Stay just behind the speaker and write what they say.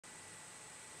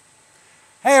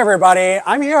Hey everybody,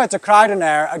 I'm here at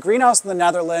Moleaer, a greenhouse in the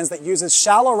Netherlands that uses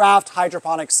shallow raft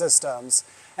hydroponic systems.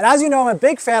 And as you know, I'm a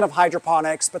big fan of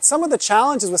hydroponics, but some of the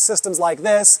challenges with systems like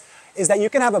this is that you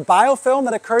can have a biofilm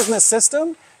that occurs in the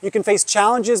system, you can face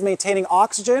challenges maintaining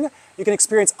oxygen, you can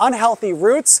experience unhealthy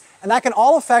roots, and that can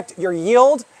all affect your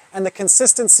yield and the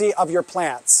consistency of your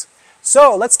plants.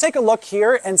 So let's take a look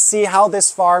here and see how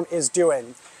this farm is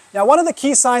doing. Now, one of the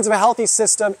key signs of a healthy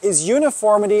system is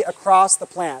uniformity across the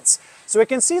plants. So we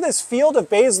can see this field of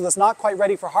basil that's not quite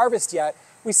ready for harvest yet.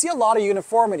 We see a lot of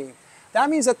uniformity. That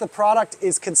means that the product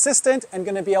is consistent and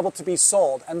going to be able to be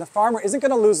sold, and the farmer isn't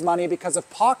going to lose money because of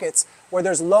pockets where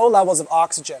there's low levels of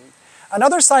oxygen.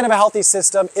 Another sign of a healthy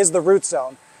system is the root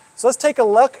zone. So let's take a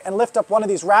look and lift up one of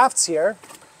these rafts here.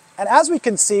 And as we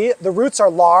can see, the roots are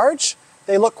large,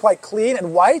 they look quite clean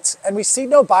and white, and we see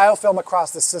no biofilm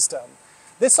across the system.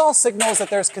 This all signals that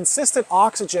there's consistent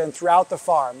oxygen throughout the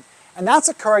farm. And that's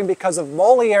occurring because of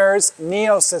Moleaer's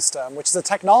Neo system, which is a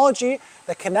technology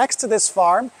that connects to this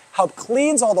farm, helps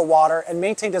cleans all the water, and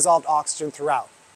maintain dissolved oxygen throughout.